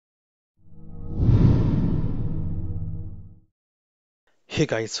Hey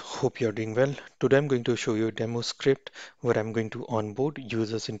guys, hope you're doing well. Today I'm going to show you a demo script where I'm going to onboard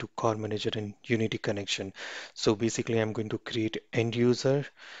users into Call Manager and Unity Connection. So basically I'm going to create end user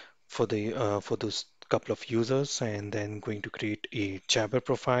for those couple of users and then going to create a Jabber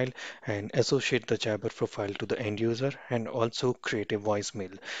profile and associate the Jabber profile to the end user and also create a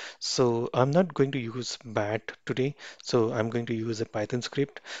voicemail. So I'm not going to use BAT today, so I'm going to use a Python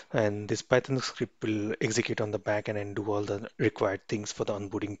script, and this Python script will execute on the back end and do all the required things for the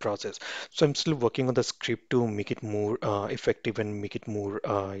onboarding process. So I'm still working on the script to make it more effective and make it more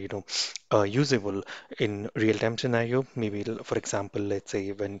usable in real-time scenario. Maybe for example, let's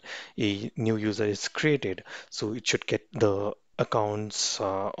say when a new user is created, so it should get the accounts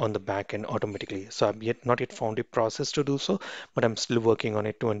on the back end automatically. So I've not yet found a process to do so, but I'm still working on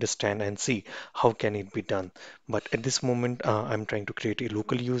it to understand and see how can it be done. But at this moment, I'm trying to create a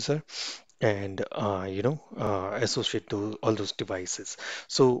local user and associate all those devices.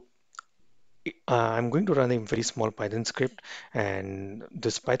 So I'm going to run a very small Python script, and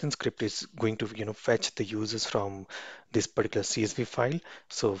this Python script is going to, fetch the users from this particular CSV file.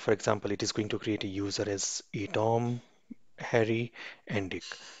 So, for example, it is going to create a user as a Tom, Harry, and Dick.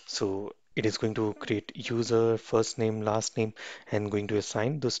 So it is going to create user, first name, last name, and going to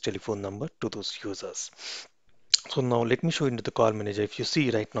assign those telephone number to those users. So now let me show you into the call manager. If you see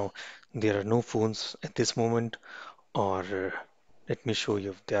right now, there are no phones at this moment, or let me show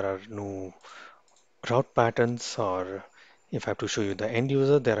you if there are no route patterns, or if I have to show you the end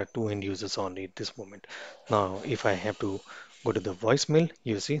user, there are two end users only at this moment. Now, if I have to go to the voicemail,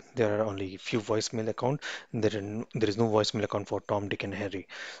 you see there are only few voicemail account. There is no voicemail account for Tom, Dick, and Harry.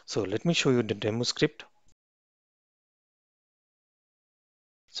 So let me show you the demo script.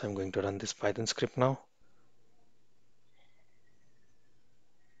 So I'm going to run this Python script now.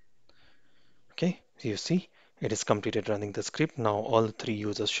 Okay, so you see it is completed running the script. Now all the three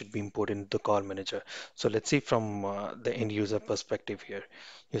users should be imported into the call manager. So let's see from the end user perspective here.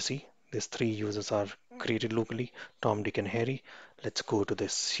 You see these three users are created locally, Tom, Dick, and Harry. Let's go to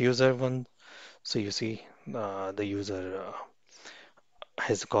this user one. So you see the user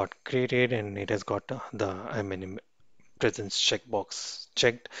has got created and it has got the presence checkbox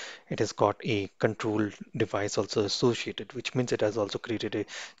checked. It has got a control device also associated, which means it has also created a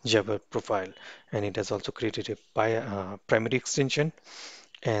Java profile, and it has also created a primary extension,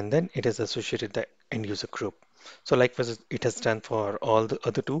 and then it has associated the end user group. So likewise, it has done for all the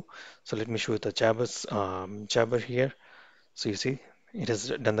other two. So let me show you the Java here. So you see, it has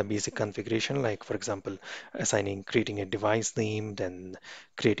done the basic configuration, like for example, creating a device name, then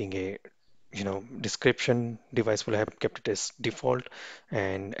creating a description. Device will have kept it as default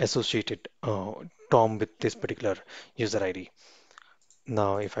and associated Tom with this particular user ID.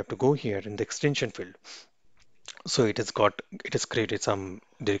 Now, if I have to go here in the extension field, so it has created some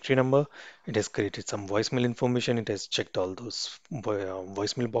directory number, it has created some voicemail information, it has checked all those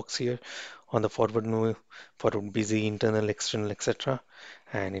voicemail box here on the forward no, forward busy, internal, external, etc.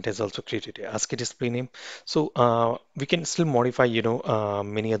 And it has also created a ASCII display name. So we can still modify,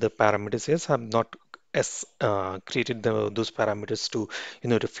 many other parameters. Yes, I've not as created those parameters to,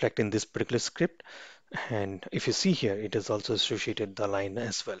 reflect in this particular script. And if you see here, it has also associated the line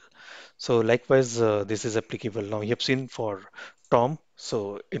as well. So likewise, this is applicable. Now you have seen for Tom,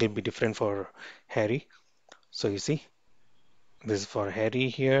 so it'll be different for Harry. So you see, this is for Harry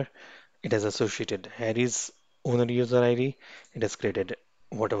here. It has associated Harry's owner user ID. It has created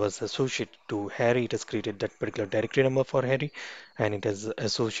whatever is associated to Harry. It has created that particular directory number for Harry, and it has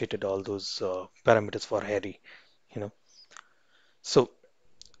associated all those parameters for Harry. You know. So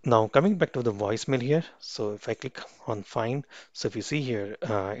now coming back to the voicemail here, so if I click on find, so if you see here,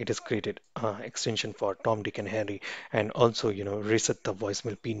 it has created extension for Tom, Dick, and Harry, and also reset the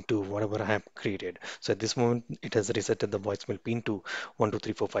voicemail pin to whatever I have created. So at this moment, it has resetted the voicemail pin to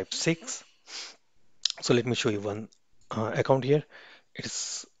 123456. So let me show you one account here.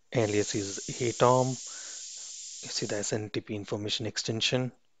 Its alias is Hey Tom. You see the SNTP information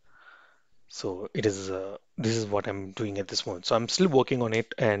extension. So it is this is what I'm doing at this moment. So I'm still working on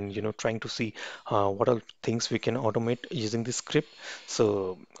it and trying to see what are things we can automate using this script.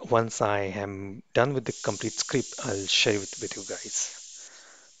 So once I am done with the complete script, I'll share it with you guys.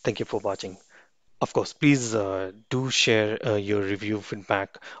 Thank you for watching. Of course, please do share your review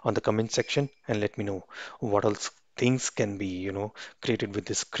feedback on the comment section and let me know what else things can be, created with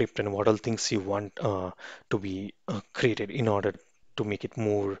this script and what all things you want to be created in order to make it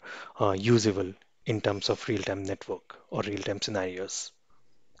more usable in terms of real-time network or real-time scenarios.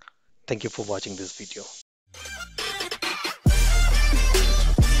 Thank you for watching this video.